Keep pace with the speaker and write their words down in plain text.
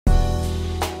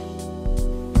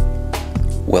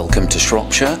Welcome to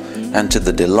Shropshire and to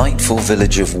the delightful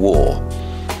village of Woore.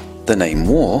 The name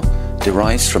Woore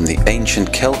derives from the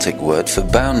ancient Celtic word for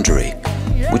boundary,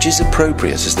 which is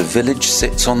appropriate as the village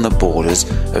sits on the borders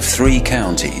of three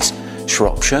counties,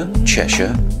 Shropshire,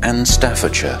 Cheshire and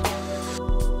Staffordshire.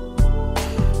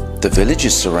 The village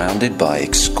is surrounded by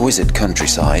exquisite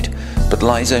countryside, but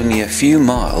lies only a few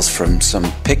miles from some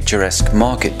picturesque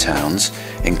market towns,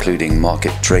 including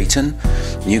Market Drayton,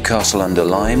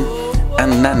 Newcastle-under-Lyme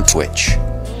and Nantwich.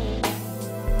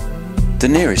 The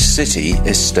nearest city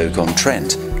is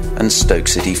Stoke-on-Trent, and Stoke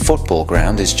City Football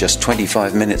Ground is just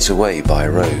 25 minutes away by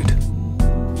road.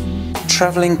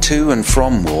 Travelling to and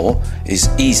from Woore is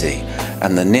easy,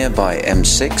 and the nearby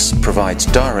M6 provides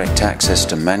direct access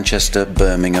to Manchester,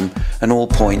 Birmingham and all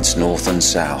points north and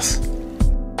south.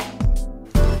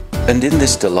 And in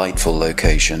this delightful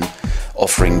location,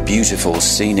 offering beautiful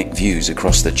scenic views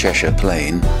across the Cheshire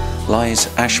Plain, lies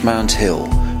Ashmount Hill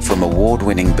from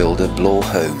award-winning builder Bloor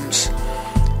Homes.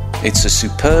 It's a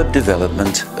superb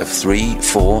development of 3,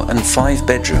 4 and 5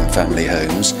 bedroom family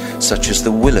homes such as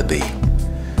the Willerby.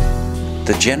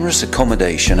 The generous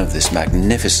accommodation of this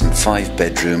magnificent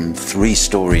 5-bedroom,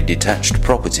 3-storey detached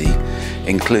property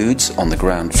includes, on the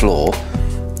ground floor,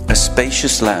 a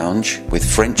spacious lounge with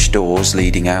French doors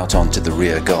leading out onto the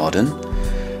rear garden,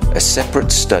 a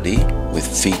separate study with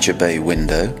feature bay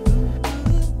window,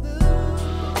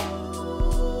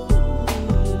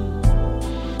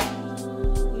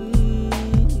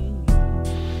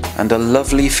 and a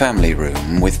lovely family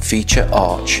room with feature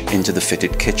arch into the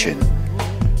fitted kitchen.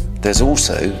 There's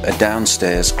also a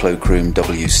downstairs cloakroom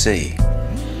WC.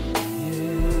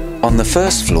 On the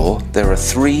first floor there are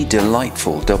 3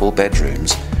 delightful double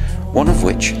bedrooms, one of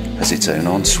which has its own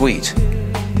ensuite.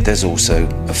 There's also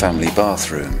a family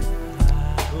bathroom.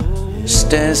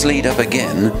 Stairs lead up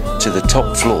again to the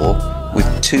top floor with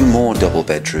 2 more double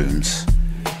bedrooms,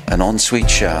 an ensuite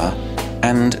shower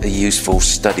and a useful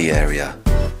study area.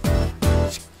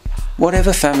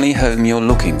 Whatever family home you're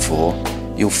looking for,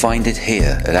 you'll find it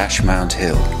here at Ashmount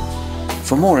Hill.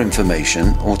 For more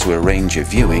information or to arrange a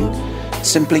viewing,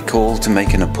 simply call to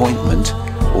make an appointment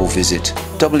or visit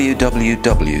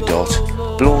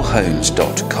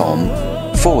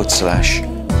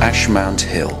www.bloorhomes.com/Ashmount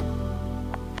Hill.